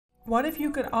What if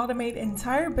you could automate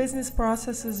entire business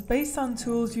processes based on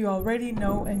tools you already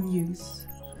know and use?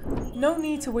 No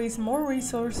need to waste more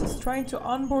resources trying to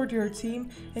onboard your team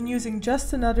and using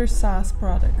just another SaaS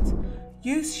product.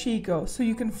 Use Sheetgo so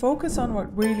you can focus on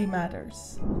what really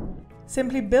matters.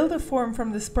 Simply build a form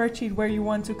from the spreadsheet where you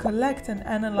want to collect and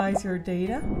analyze your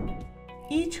data.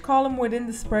 Each column within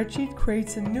the spreadsheet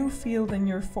creates a new field in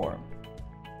your form.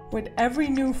 With every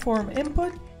new form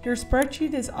input, your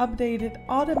spreadsheet is updated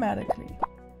automatically.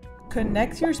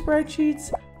 Connect your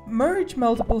spreadsheets, merge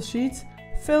multiple sheets,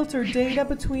 filter data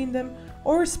between them,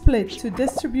 or split to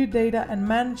distribute data and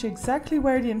manage exactly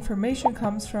where the information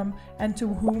comes from and to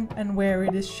whom and where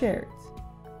it is shared.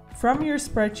 From your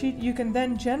spreadsheet, you can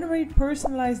then generate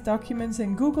personalized documents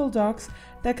in Google Docs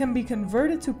that can be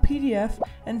converted to PDF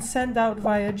and sent out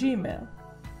via Gmail.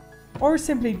 Or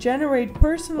simply generate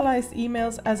personalized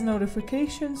emails as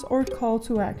notifications or call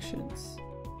to actions.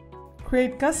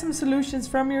 Create custom solutions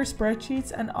from your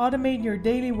spreadsheets and automate your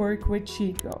daily work with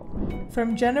Sheetgo.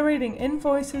 From generating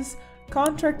invoices,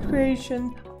 contract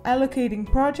creation, allocating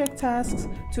project tasks,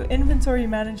 to inventory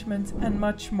management and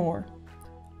much more.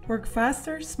 Work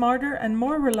faster, smarter and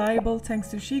more reliable thanks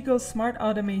to Sheetgo's smart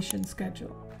automation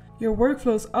schedule. Your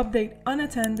workflows update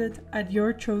unattended at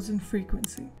your chosen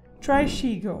frequency. Try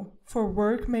Sheetgo for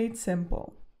work made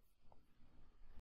simple.